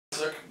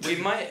We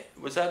might.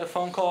 Was that a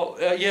phone call?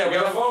 Yeah, we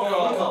got have a phone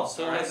call.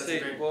 So All right, let's see.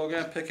 great. Well, we're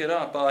gonna pick it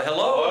up.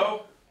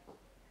 Hello.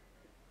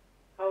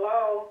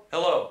 Hello.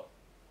 Hello.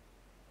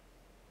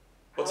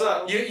 What's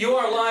up? You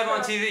are live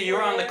on TV.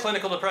 You're on the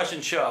Clinical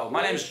Depression Show.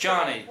 My name's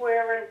Johnny.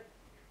 Swearing.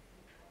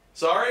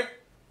 Sorry?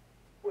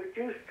 Would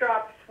you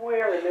stop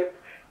swearing?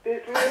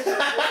 This lady's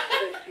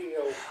listening to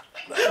you.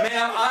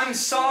 Ma'am, I'm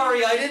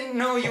sorry. I didn't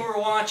know you were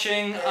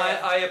watching.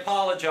 I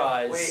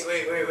apologize.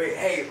 Wait.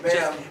 Hey,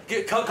 ma'am.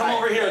 Come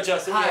over here,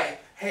 Justin. Hi.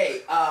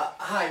 Hey,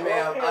 hi,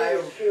 ma'am.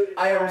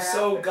 I am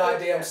so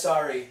goddamn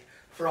sorry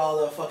for all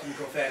the fucking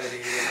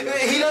profanity.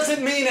 He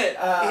doesn't mean it.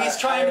 He's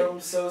trying to.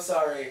 I'm so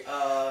sorry.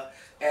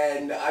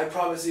 And I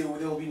promise you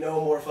there will be no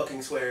more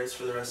fucking swears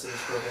for the rest of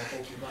this program.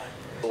 Thank you,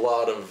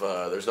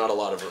 bye. There's not a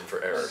lot of room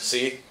for error.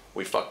 See?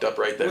 We fucked up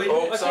right there. Wait,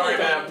 oh, okay, sorry,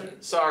 yeah. ma'am.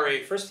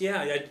 Sorry. First,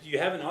 yeah, you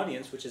have an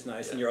audience, which is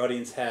nice, and your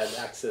audience has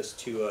access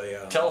to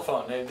a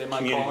Telephone. They might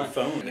call community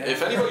phone.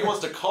 If anybody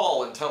wants to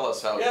call and tell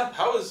us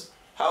how is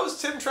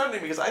Tim trending,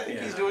 because I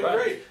think he's doing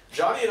great.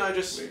 Johnny and I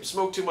just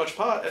smoke too much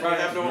pot, and we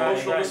have no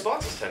emotional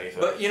responses to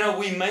anything. But you know,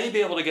 we may be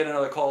able to get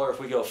another caller if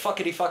we go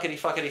fuckity fuckity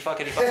fuckity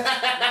fuckity fuck.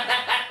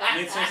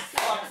 It's just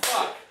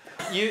fuck.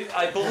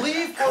 I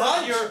believe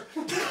part of your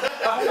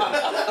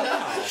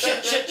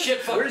shit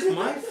fuck. Where's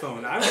my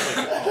phone? I would like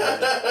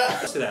to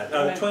call to that.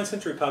 The 20th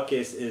Century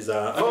Pupcase is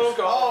phone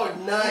call. Oh,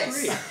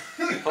 nice.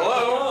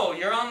 Hello,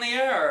 you're on the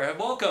air.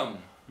 Welcome.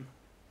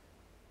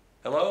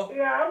 Hello?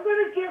 Yeah, I'm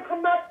going to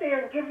come up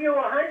there and give you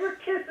 100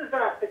 kisses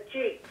off the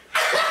cheek.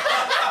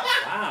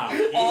 Wow.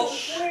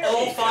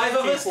 All five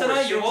of us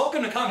tonight? You're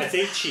welcome to come. That's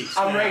 8 cheeks.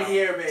 I'm right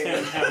here, baby.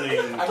 10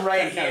 counting. I'm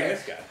right 10 counting here.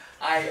 this guy.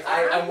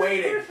 I'm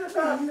waiting. Kisses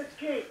off the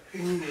cheek.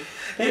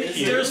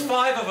 There's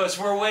 5 of us.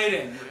 We're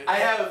waiting. I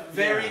have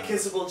very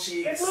kissable And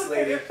cheeks, look,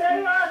 lady. if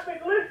they off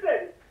it,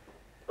 listen.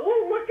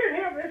 Oh, look at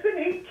him. Isn't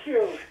he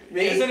cute?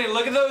 Me? Isn't it?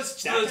 Look at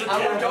those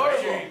I'm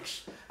adorable.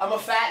 I'm a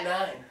fat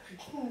 9.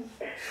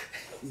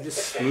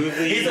 Just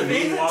smoothly He's a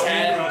big walking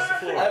 10. across the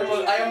floor.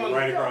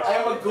 Right across. I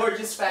am a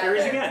gorgeous fat There he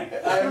is man.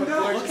 again. I am a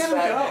gorgeous Look at him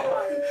fat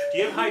go. man. Do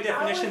you have high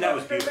definition? That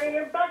was beautiful. $1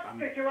 million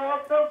because you're all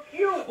so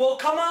cute. Well,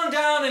 come on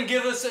down and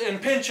give us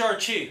and pinch our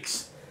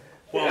cheeks.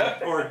 Well,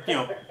 or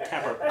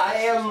tap our. I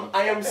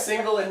am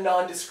single and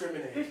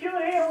non-discriminating. Did you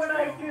hear what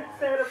I just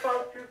said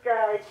about you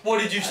guys?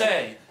 What did you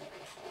say?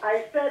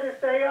 I said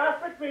if they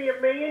offered me $1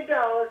 million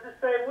to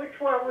say which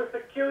one was the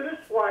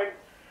cutest one,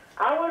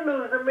 I would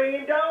lose $1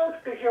 million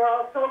because you're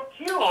all so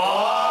cute. Do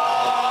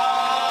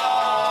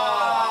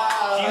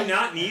you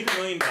not need $1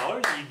 million?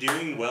 Are you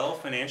doing well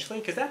financially?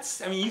 Because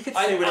that's, I mean, you could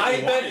say whatever I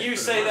you bet wanted you for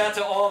say the that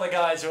to all the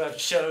guys who have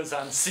shows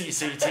on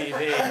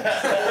CCTV.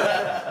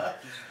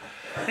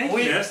 Thank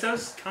you, Ness. That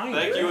was kind.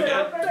 Thank you Listen,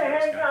 again. I'm going to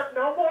hang up.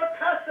 No more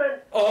cussing.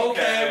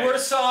 Okay, we're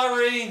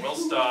sorry. We'll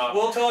stop.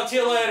 We'll talk to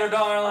you later,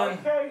 darling.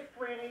 Okay,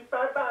 sweetie.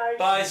 Bye-bye.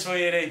 Bye,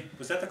 sweetie.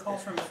 Was that the call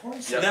from before?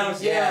 No,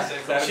 Yeah.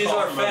 she's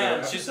our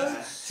fan.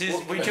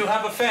 We do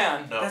have a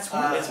fan. No. That's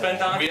It's been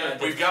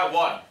documented. We've got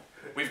one.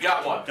 We've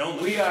got one.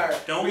 Don't We are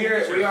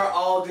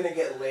all gonna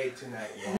get laid tonight.